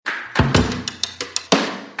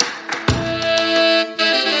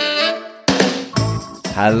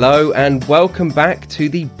Hello and welcome back to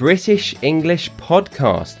the British English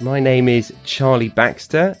Podcast. My name is Charlie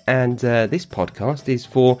Baxter and this podcast is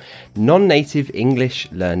for non-native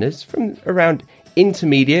English learners from around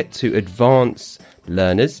intermediate to advanced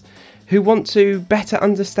learners who want to better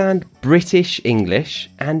understand British English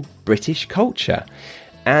and British culture.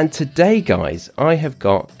 And today, guys, I have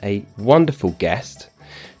got a wonderful guest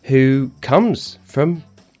who comes from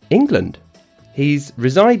England. He's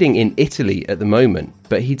residing in Italy at the moment,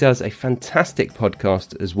 but he does a fantastic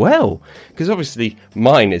podcast as well, because obviously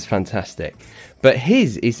mine is fantastic, but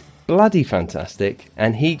his is bloody fantastic,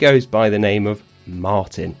 and he goes by the name of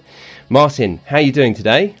Martin. Martin, how are you doing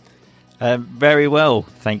today? Very well,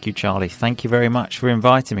 thank you, Charlie. Thank you very much for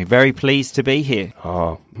inviting me. Very pleased to be here.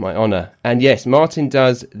 Oh, my honour. And yes, Martin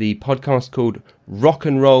does the podcast called Rock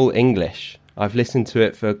and Roll English. I've listened to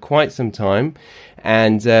it for quite some time,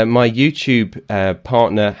 and my YouTube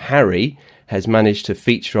partner, Harry, has managed to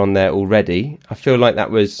feature on there already. I feel like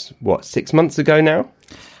that was, 6 months ago now?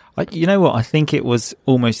 You know what? I think it was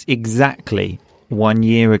almost exactly 1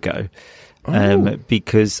 year ago,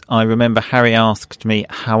 because I remember Harry asked me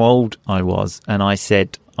how old I was, and I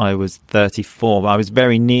said I was 34. I was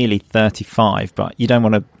very nearly 35, but you don't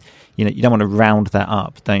want to... you don't want to round that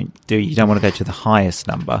up, you don't want to go to the highest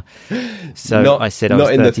number. So I said I was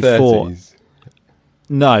 34. In the 30s.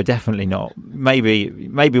 No, definitely not.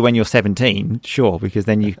 Maybe when you're 17, sure, because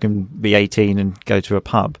then you can be 18 and go to a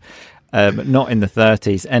pub. But not in the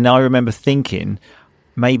 30s. And I remember thinking,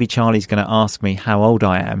 maybe Charlie's going to ask me how old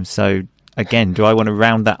I am. So again, do I want to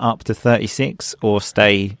round that up to 36 or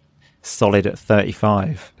stay solid at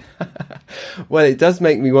 35? Well, it does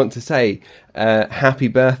make me want to say happy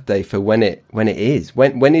birthday for when it is.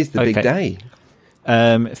 When is the big day?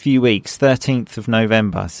 A few weeks, 13th of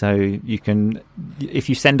November. So you can, if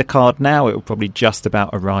you send a card now, it will probably just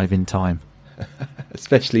about arrive in time.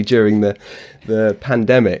 Especially during the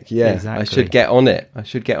pandemic. Yeah, exactly. I should get on it.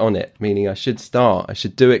 Meaning I should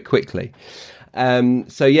do it quickly.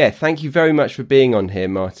 So yeah, thank you very much for being on here,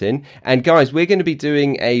 Martin. And guys, we're going to be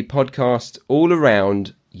doing a podcast all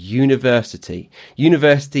around university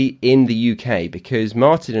in the UK, because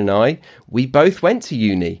Martin and we both went to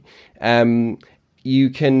uni.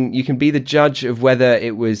 You can be the judge of whether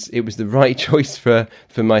it was the right choice for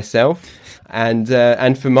myself and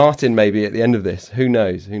for Martin maybe at the end of this. Who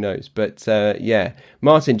knows? But yeah,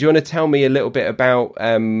 Martin, do you want to tell me a little bit about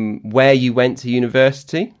where you went to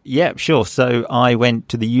university? Yeah, sure. So I went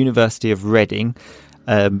to the University of Reading.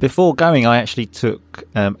 Before going, I actually took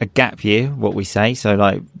a gap year, what we say, so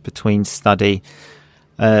like between study.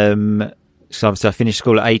 So obviously I finished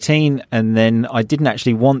school at 18, and then I didn't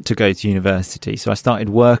actually want to go to university, so I started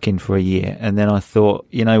working for a year, and then I thought,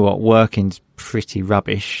 you know what, working's pretty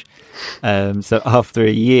rubbish. So after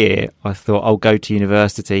a year, I thought I'll go to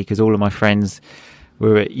university because all of my friends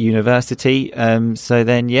were at university. So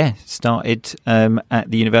then, started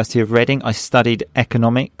at the University of Reading. I studied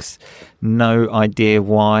economics. No idea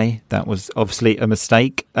why. That was obviously a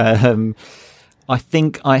mistake. I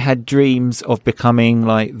think I had dreams of becoming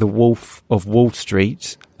like the Wolf of Wall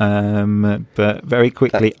Street. But very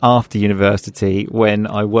quickly after university, when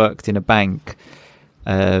I worked in a bank,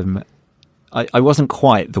 I wasn't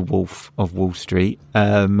quite the Wolf of Wall Street,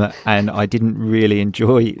 and I didn't really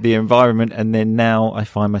enjoy the environment. And then now I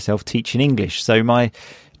find myself teaching English. So my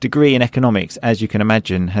degree in economics, as you can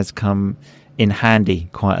imagine, has come in handy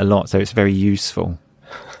quite a lot. So it's very useful.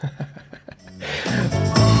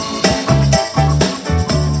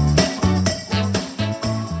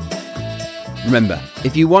 Remember,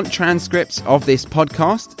 if you want transcripts of this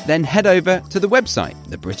podcast, then head over to the website,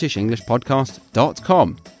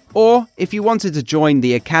 thebritishenglishpodcast.com. Or if you wanted to join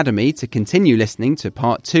the Academy to continue listening to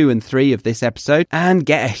part 2 and 3 of this episode and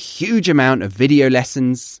get a huge amount of video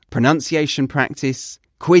lessons, pronunciation practice,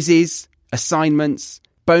 quizzes, assignments,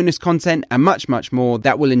 bonus content, and much, much more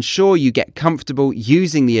that will ensure you get comfortable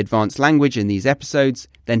using the advanced language in these episodes,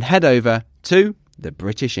 then head over to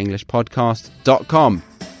thebritishenglishpodcast.com.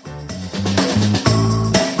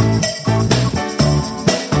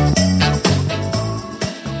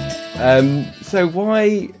 So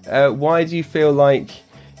why do you feel like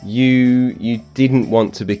you didn't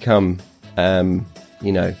want to become a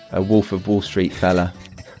Wolf of Wall Street fella?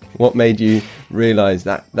 What made you realise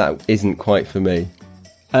that isn't quite for me?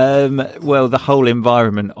 Well, the whole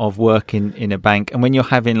environment of working in a bank, and when you're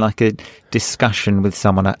having like a discussion with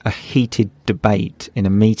someone, a heated debate in a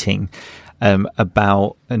meeting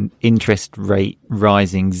about an interest rate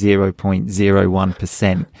rising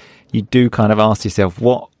 0.01%, you do kind of ask yourself,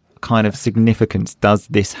 what kind of significance does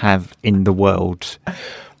this have in the world?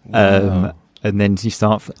 Wow. and then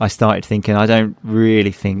I started thinking, I don't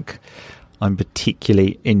really think I'm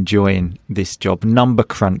particularly enjoying this job, number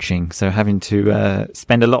crunching. So having to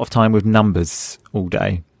spend a lot of time with numbers all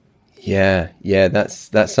day. Yeah, that's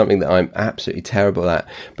something that I'm absolutely terrible at.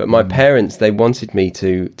 But my parents, they wanted me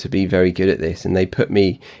to be very good at this, and they put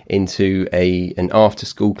me into an after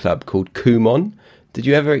school club called Kumon. Did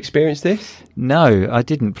you ever experience this? No, I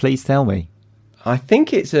didn't. Please tell me. I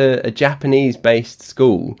think it's a Japanese-based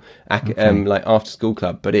school, like after-school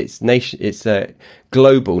club, but it's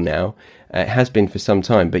global now. It has been for some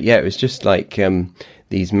time, but yeah, it was just like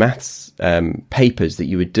these maths papers that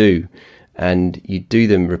you would do, and you'd do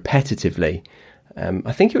them repetitively.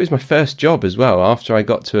 I think it was my first job as well. After I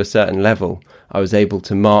got to a certain level, I was able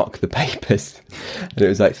to mark the papers, and it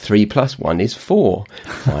was like 3 + 1 is 4,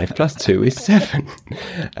 5 + 2 is 7,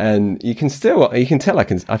 and you can tell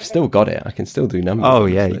I've still got it. I can still do numbers. Oh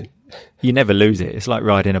yeah, you never lose it. It's like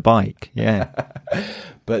riding a bike. Yeah.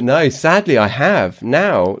 But no, sadly, I have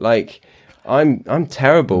now. Like, I'm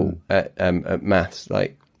terrible at maths.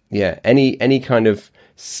 Like, yeah, any kind of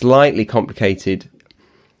slightly complicated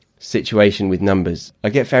situation with numbers, I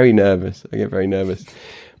get very nervous.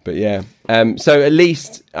 But yeah, so at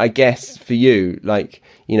least I guess for you, like,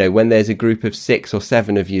 you know, when there's a group of 6 or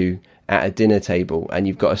 7 of you at a dinner table and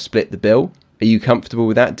you've got to split the bill, are you comfortable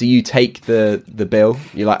with that? Do you take the bill?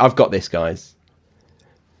 You're like, I've got this, guys.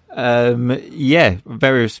 Yeah,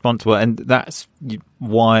 very responsible, and that's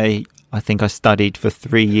why I think I studied for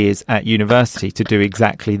 3 years at university to do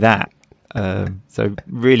exactly that. So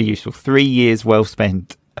really useful. 3 years well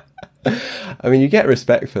spent. I mean, you get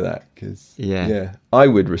respect for that, because I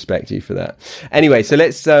would respect you for that. Anyway, so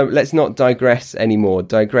let's not digress anymore.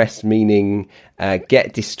 Digress meaning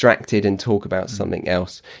get distracted and talk about something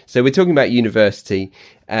else. So we're talking about university.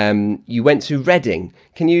 You went to Reading.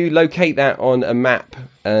 Can you locate that on a map,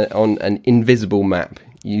 on an invisible map,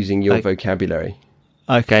 using your vocabulary?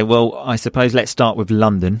 Okay, well, I suppose let's start with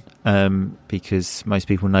London, because most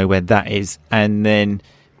people know where that is, and then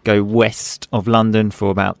go west of London for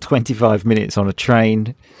about 25 minutes on a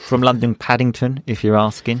train from London Paddington, if you're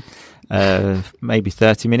asking, maybe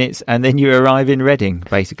 30 minutes, and then you arrive in Reading,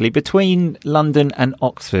 basically, between London and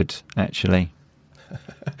Oxford, actually.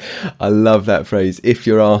 I love that phrase. If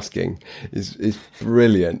you're asking, is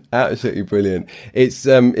brilliant, absolutely brilliant. It's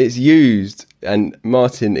used, and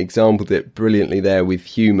Martin exampled it brilliantly there with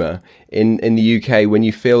humour. In the UK, when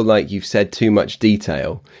you feel like you've said too much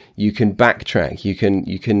detail, you can backtrack. You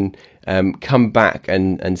can come back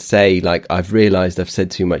and say, like, I've realised I've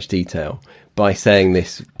said too much detail, by saying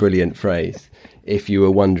this brilliant phrase. If you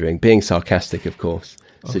were wondering, being sarcastic, of course,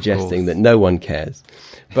 suggesting that no one cares.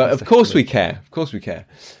 But of course we care. Of course we care.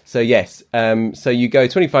 So yes, so you go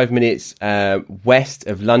 25 minutes west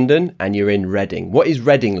of London and you're in Reading. What is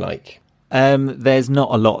Reading like? There's not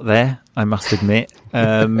a lot there, I must admit.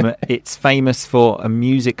 It's famous for a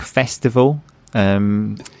music festival,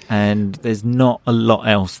 and there's not a lot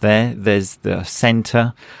else there. There's the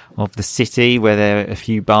centre of the city where there are a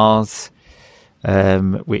few bars,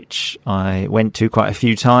 which I went to quite a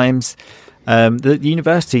few times. The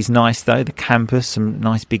university's nice though, the campus, some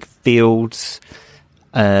nice big fields,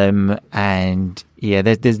 and yeah,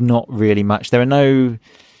 there's not really much. There are no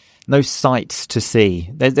sights to see.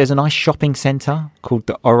 There's a nice shopping centre called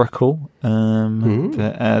the Oracle,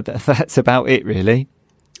 but that's about it really.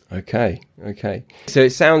 Okay. So it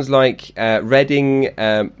sounds like Reading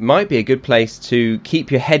might be a good place to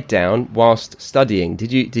keep your head down whilst studying.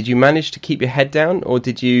 Did you manage to keep your head down, or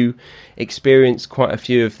did you experience quite a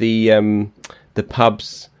few of the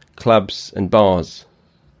pubs, clubs, and bars?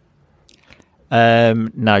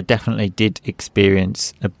 No, definitely did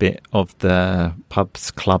experience a bit of the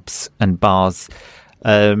pubs, clubs, and bars.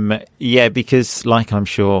 Yeah, because like I'm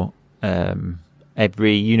sure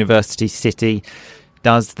every university city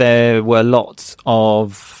does, there were lots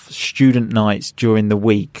of student nights during the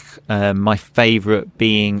week. My favourite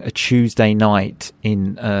being a Tuesday night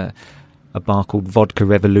in a bar called Vodka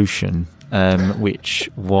Revolution, which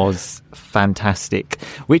was fantastic,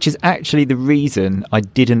 which is actually the reason I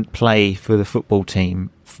didn't play for the football team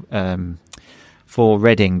for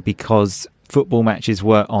Reading, because football matches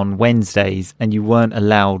were on Wednesdays and you weren't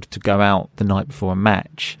allowed to go out the night before a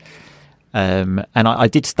match. And I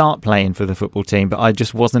did start playing for the football team, but I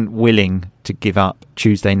just wasn't willing to give up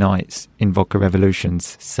Tuesday nights in Vodka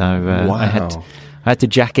Revolutions. So I had to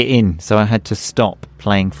jack it in, so I had to stop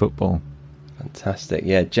playing football. Fantastic.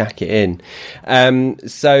 Yeah, jack it in.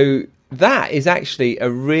 So that is actually a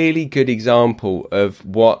really good example of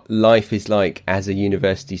what life is like as a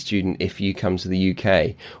university student if you come to the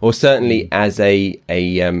UK, or certainly as a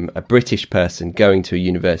British person going to a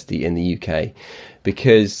university in the UK,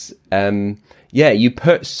 because you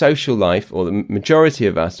put social life, or the majority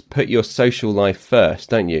of us put your social life first,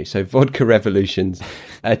 don't you? So Vodka Revolutions,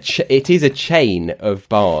 it is a chain of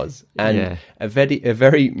bars, and a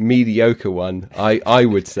very mediocre one, I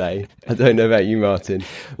would say. I don't know about you, Martin.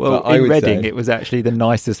 Well, in Reading, it was actually the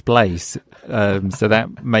nicest place, so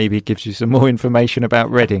that maybe gives you some more information about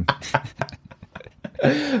Reading.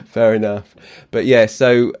 Fair enough. But yeah,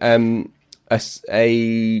 so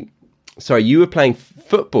sorry, you were playing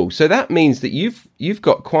football, so that means that you've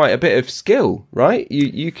got quite a bit of skill, right?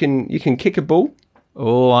 You can kick a ball.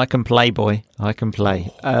 Oh, I can play, boy. I can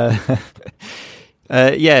play.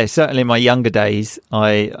 Certainly in my younger days,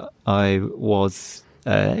 I was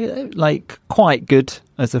quite good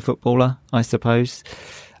as a footballer, I suppose.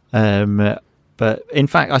 But in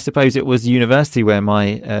fact, I suppose it was university where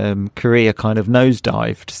my career kind of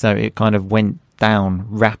nosedived, so it kind of went down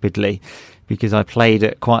rapidly, because I played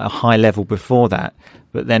at quite a high level before that.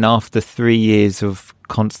 But then after 3 years of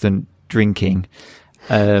constant drinking,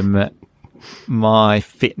 my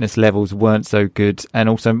fitness levels weren't so good. And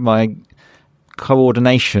also my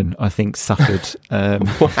coordination, I think, suffered.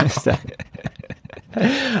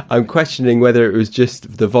 I'm questioning whether it was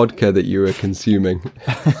just the vodka that you were consuming.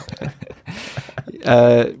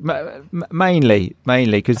 Mainly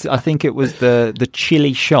because I think it was the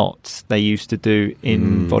chili shots they used to do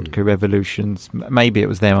in Vodka Revolutions. Maybe it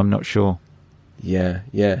was them, I'm not sure. Yeah,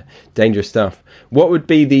 dangerous stuff. What would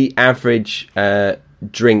be the average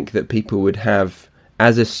drink that people would have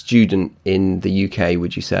as a student in the UK,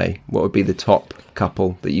 would you say? What would be the top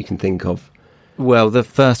couple that you can think of? Well, the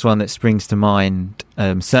first one that springs to mind,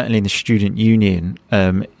 certainly in the student union,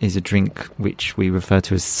 is a drink which we refer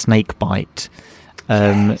to as Snakebite.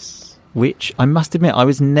 Which I must admit I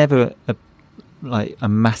was never a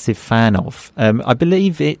massive fan of. I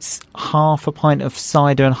believe it's half a pint of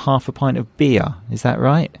cider and half a pint of beer. Is that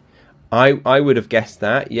right? I would have guessed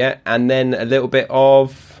that, yeah. And then a little bit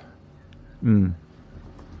of...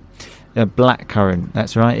 blackcurrant,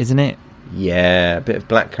 that's right, isn't it? Yeah, a bit of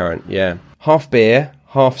blackcurrant, yeah. Half beer,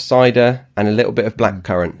 half cider, and a little bit of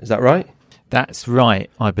blackcurrant. Is that right? That's right,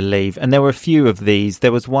 I believe. And there were a few of these.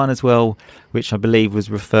 There was one as well, which I believe was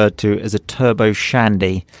referred to as a turbo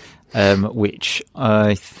shandy, which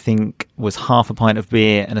I think was half a pint of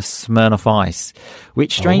beer and a Smirnoff Ice,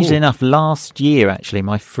 which strangely enough, last year, actually,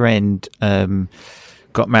 my friend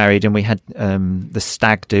got married and we had the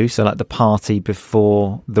stag do, so like the party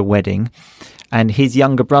before the wedding. And his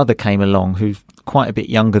younger brother came along, who's quite a bit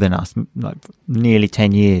younger than us, like nearly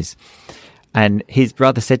 10 years. And his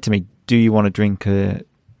brother said to me, do you want to drink a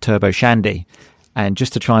turbo shandy? And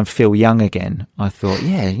just to try and feel young again, I thought,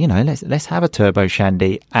 let's have a turbo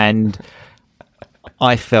shandy. And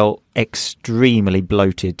I felt extremely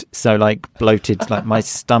bloated. So like my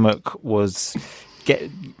stomach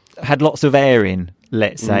had lots of air in,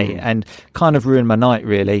 let's say, and kind of ruined my night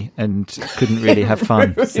really, and couldn't really have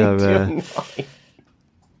fun. So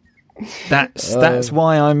that's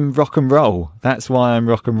why I'm rock and roll. That's why I'm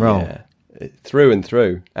rock and roll. Yeah. Through and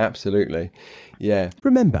through, absolutely. Yeah.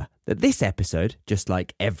 Remember that this episode, just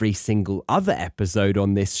like every single other episode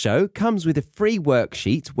on this show, comes with a free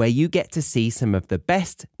worksheet where you get to see some of the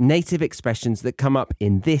best native expressions that come up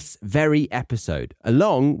in this very episode,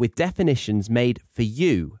 along with definitions made for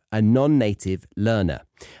you, a non-native learner.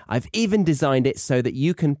 I've even designed it so that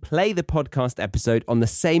you can play the podcast episode on the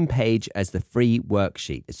same page as the free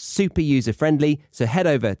worksheet. It's super user-friendly, so head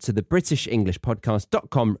over to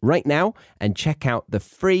thebritishenglishpodcast.com right now and check out the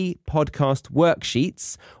free podcast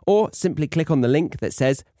worksheets, or simply click on the link that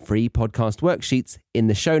says free podcast worksheets in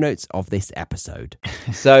the show notes of this episode.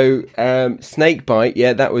 So, Snakebite,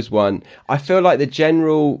 yeah, that was one. I feel like the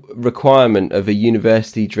general requirement of a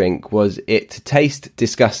university drink was it to taste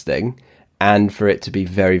disgusting and for it to be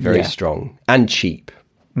very, very strong and cheap.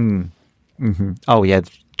 Oh, yeah,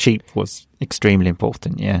 cheap was extremely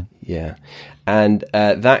important, yeah. Yeah, and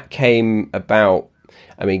that came about,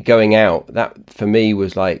 going out, that for me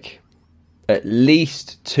was like at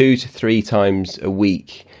least 2 to 3 times a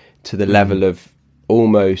week, to the level of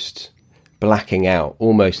almost blacking out,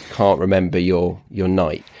 almost can't remember your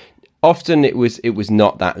night. Often it was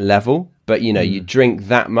not that level, but you drink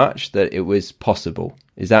that much that it was possible.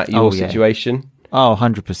 Is that your situation? Oh,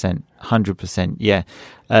 100%, yeah.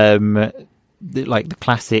 Like the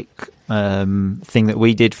classic thing that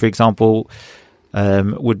we did, for example,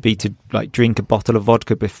 would be to like drink a bottle of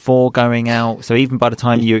vodka before going out. So even by the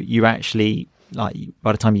time you actually like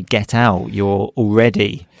by the time you get out, you're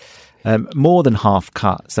already more than half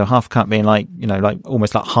cut. So half cut being like, you know, like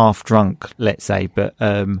almost like half drunk, let's say, but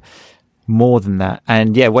more than that.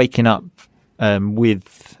 And yeah, waking up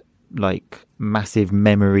with like massive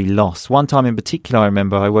memory loss. One time in particular, I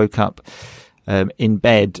remember I woke up in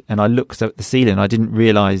bed and I looked at the ceiling. I didn't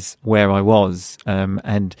realize where I was.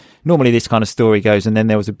 And normally this kind of story goes, and then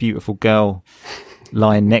there was a beautiful girl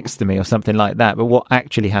lying next to me or something like that. But what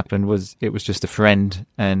actually happened was it was just a friend,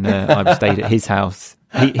 and I stayed at his house.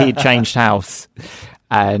 He had changed house,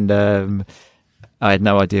 and I had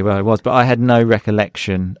no idea where I was, but I had no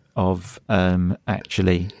recollection of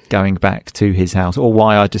actually going back to his house or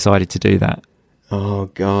why I decided to do that. Oh,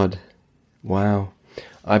 God. Wow.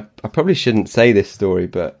 I probably shouldn't say this story,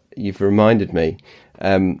 but you've reminded me.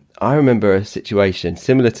 I remember a situation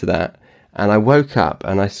similar to that, and I woke up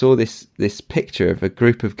and I saw this picture of a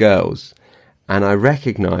group of girls, and I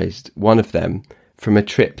recognised one of them from a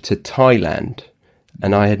trip to Thailand.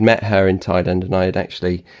 And I had met her in Thailand, and I had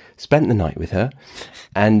actually spent the night with her.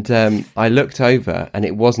 And I looked over, and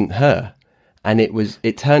it wasn't her. And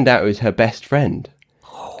it turned out it was her best friend.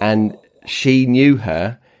 And she knew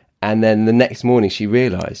her. And then the next morning she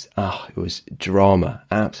realised, it was drama,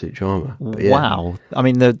 absolute drama. Yeah. Wow. I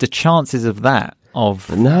mean, the chances of that,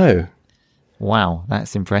 No. Wow,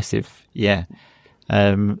 that's impressive. Yeah.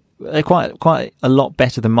 They're quite a lot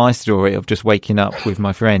better than my story of just waking up with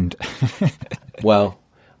my friend. Well,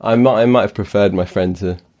 I might have preferred my friend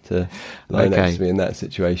to lie next to me in that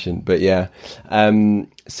situation. But yeah.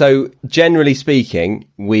 So generally speaking,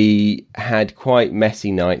 we had quite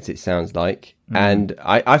messy nights, it sounds like. And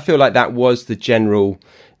I feel like that was the general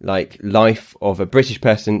like life of a British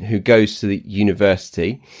person who goes to the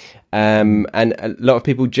university. And a lot of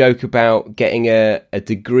people joke about getting a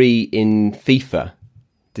degree in FIFA.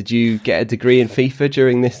 Did you get a degree in FIFA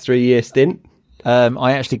during this 3-year stint?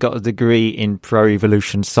 I actually got a degree in Pro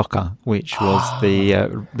Evolution Soccer, which was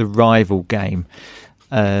the rival game.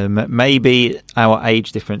 Maybe our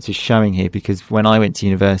age difference is showing here, because when I went to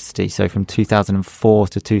university, so from 2004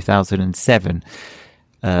 to 2007,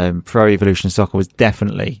 Pro Evolution Soccer was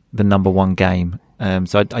definitely the number one game.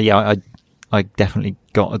 So I definitely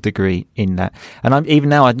got a degree in that. And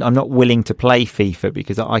I'm not willing to play FIFA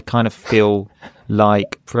because I kind of feel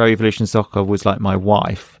like Pro Evolution Soccer was like my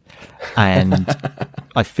wife. And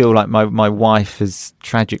I feel like my wife has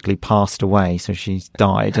tragically passed away, so she's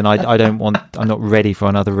died, and I'm not ready for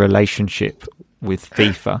another relationship with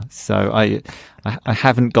FIFA, so I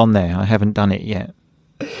haven't gone there. I haven't done it yet.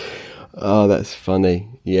 Oh, that's funny.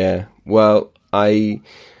 Yeah. Well, I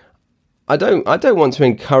don't want to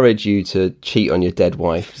encourage you to cheat on your dead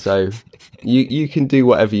wife, so you can do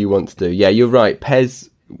whatever you want to do. Yeah, you're right. PES,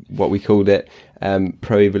 what we called it,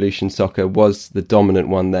 Pro Evolution Soccer, was the dominant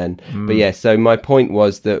one then. But yeah, so my point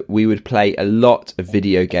was that we would play a lot of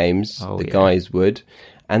video games. Guys would,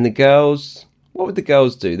 and the girls, what would the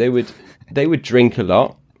girls do? They would drink a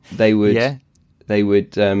lot. They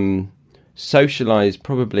would socialize.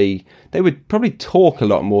 Probably they would probably talk a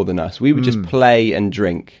lot more than us. We would just play and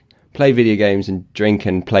drink, play video games and drink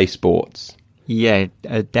and play sports. Yeah,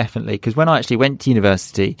 definitely. Because when I actually went to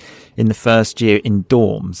university in the first year in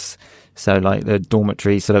dorms, so like the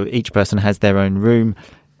dormitory, sort of each person has their own room.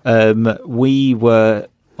 We were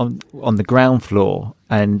on the ground floor,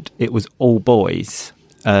 and it was all boys.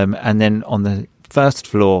 And then on the first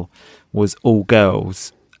floor was all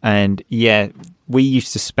girls. And yeah, we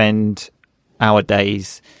used to spend our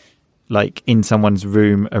days like in someone's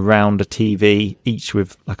room around a TV, each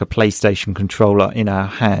with like a PlayStation controller in our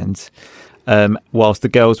hands. Whilst the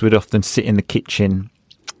girls would often sit in the kitchen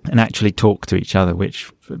and actually talk to each other,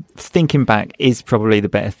 which, thinking back, is probably the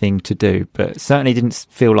better thing to do, but certainly didn't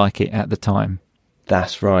feel like it at the time.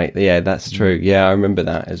 That's right. Yeah, that's true. Yeah, I remember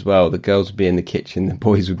that as well. The girls would be in the kitchen, the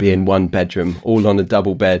boys would be in one bedroom, all on a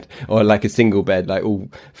double bed, or like a single bed, like all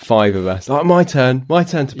 5 of us. Oh, my turn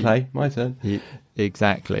to play, my turn. Yeah,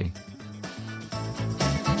 exactly.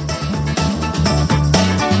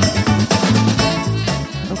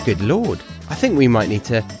 Oh, good Lord. I think we might need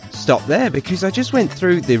to stop there, because I just went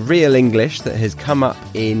through the real English that has come up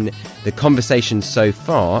in the conversation so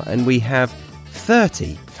far, and we have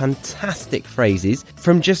 30 fantastic phrases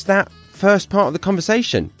from just that first part of the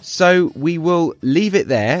conversation. So we will leave it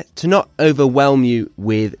there to not overwhelm you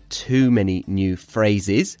with too many new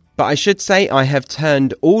phrases. But I should say I have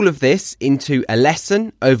turned all of this into a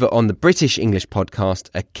lesson over on the British English Podcast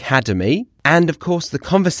Academy. And of course, the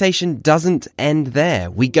conversation doesn't end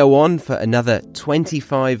there. We go on for another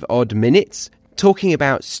 25 odd minutes talking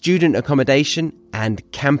about student accommodation and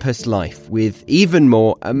campus life with even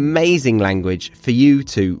more amazing language for you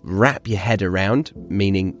to wrap your head around,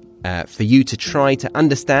 meaning for you to try to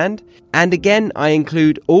understand. And again, I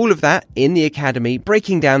include all of that in the Academy,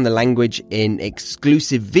 breaking down the language in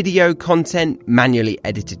exclusive video content, manually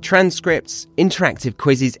edited transcripts, interactive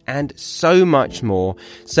quizzes, and so much more.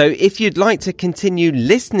 So if you'd like to continue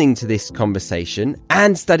listening to this conversation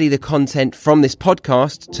and study the content from this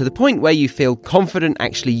podcast to the point where you feel confident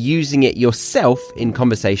actually using it yourself in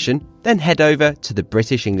conversation, then head over to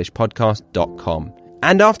thebritishenglishpodcast.com.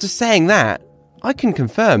 And after saying that, I can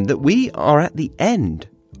confirm that we are at the end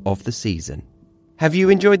of the season. Have you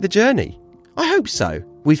enjoyed the journey? I hope so.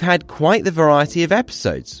 We've had quite the variety of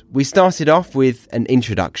episodes. We started off with an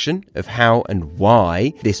introduction of how and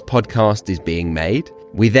why this podcast is being made.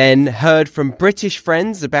 We then heard from British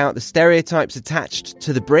friends about the stereotypes attached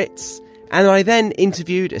to the Brits. And I then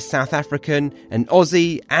interviewed a South African, an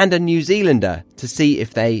Aussie, and a New Zealander to see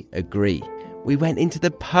if they agree. We went into the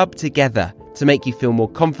pub together to make you feel more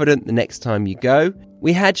confident the next time you go.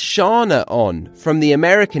 We had Shana on from the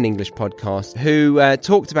American English podcast who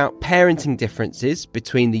talked about parenting differences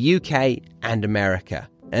between the UK and America.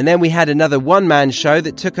 And then we had another one-man show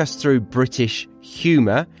that took us through British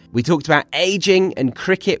humour. We talked about ageing and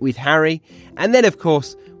cricket with Harry. And then, of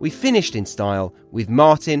course, we finished in style with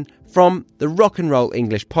Martin from the Rock and Roll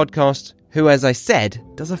English podcast, who, as I said,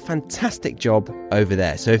 does a fantastic job over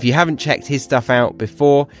there. So if you haven't checked his stuff out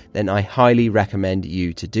before, then I highly recommend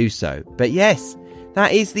you to do so. But yes,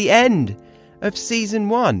 that is the end of Season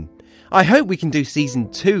 1. I hope we can do Season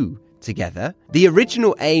 2 together. The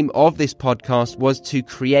original aim of this podcast was to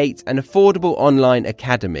create an affordable online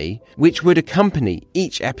academy which would accompany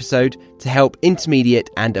each episode to help intermediate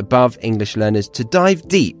and above English learners to dive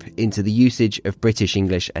deep into the usage of British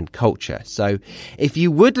English and culture. So if you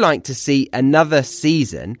would like to see another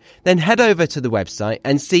season, then head over to the website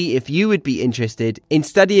and see if you would be interested in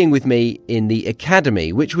studying with me in the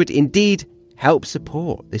academy, which would indeed help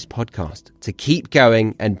support this podcast to keep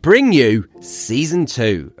going and bring you Season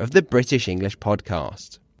 2 of the British English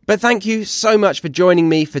Podcast. But thank you so much for joining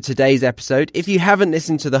me for today's episode. If you haven't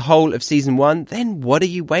listened to the whole of Season 1, then what are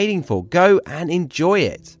you waiting for? Go and enjoy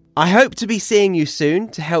it. I hope to be seeing you soon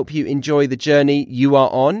to help you enjoy the journey you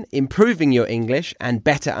are on, improving your English and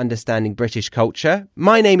better understanding British culture.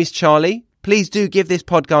 My name is Charlie. Please do give this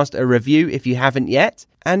podcast a review if you haven't yet.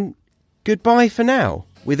 And goodbye for now,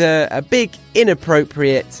 with a big,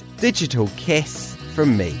 inappropriate digital kiss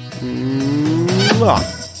from me.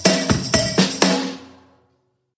 Mwah.